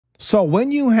So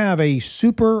when you have a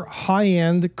super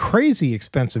high-end, crazy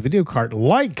expensive video card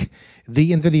like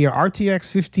the NVIDIA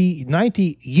RTX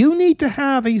 5090, you need to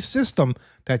have a system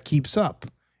that keeps up.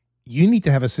 You need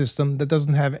to have a system that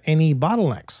doesn't have any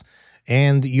bottlenecks.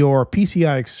 And your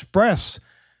PCI Express,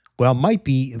 well, might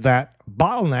be that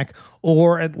bottleneck,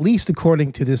 or at least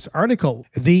according to this article.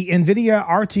 The NVIDIA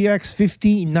RTX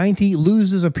 5090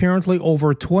 loses apparently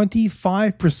over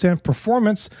 25%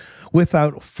 performance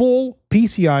without full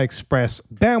PCI Express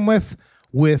bandwidth,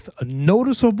 with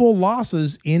noticeable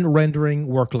losses in rendering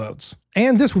workloads.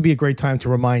 And this would be a great time to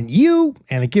remind you,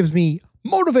 and it gives me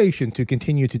motivation to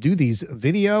continue to do these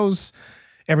videos.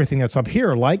 Everything that's up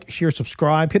here, like, share,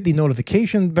 subscribe, hit the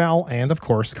notification bell, and of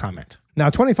course, comment. Now,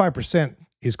 25%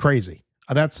 is crazy.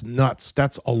 That's nuts.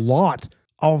 That's a lot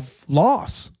of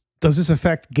loss. Does this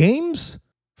affect games?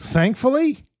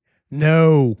 Thankfully,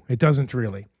 no, it doesn't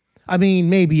really. I mean,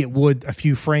 maybe it would a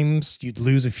few frames. You'd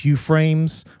lose a few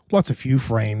frames. What's a few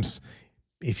frames?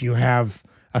 If you have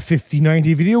a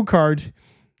 5090 video card,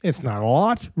 it's not a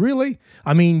lot, really.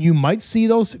 I mean, you might see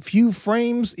those few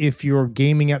frames if you're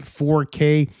gaming at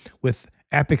 4K with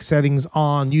epic settings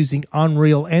on using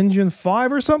Unreal Engine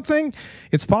 5 or something.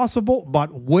 It's possible,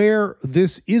 but where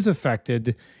this is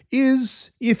affected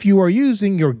is if you are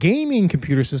using your gaming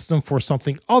computer system for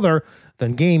something other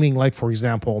than gaming, like, for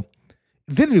example,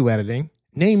 video editing,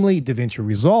 namely DaVinci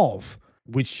Resolve,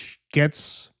 which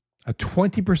gets a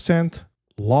 20%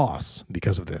 loss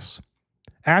because of this.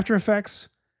 After Effects,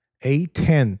 a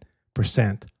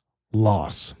 10%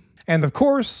 loss. And of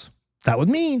course, that would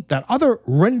mean that other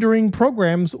rendering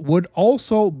programs would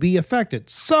also be affected.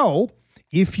 So,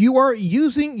 if you are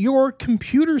using your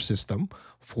computer system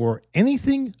for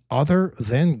anything other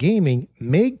than gaming,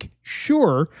 make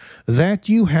sure that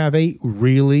you have a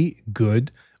really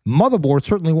good motherboard,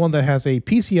 certainly one that has a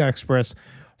PCI Express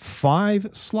 5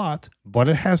 slot, but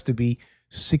it has to be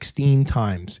 16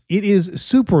 times. It is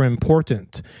super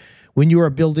important when you are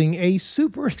building a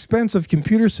super expensive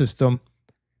computer system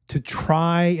to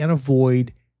try and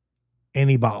avoid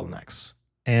any bottlenecks.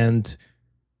 And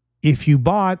if you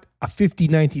bought a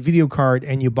 5090 video card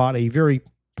and you bought a very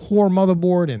poor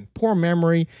motherboard and poor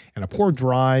memory and a poor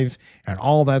drive and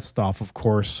all that stuff, of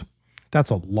course, that's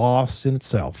a loss in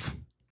itself.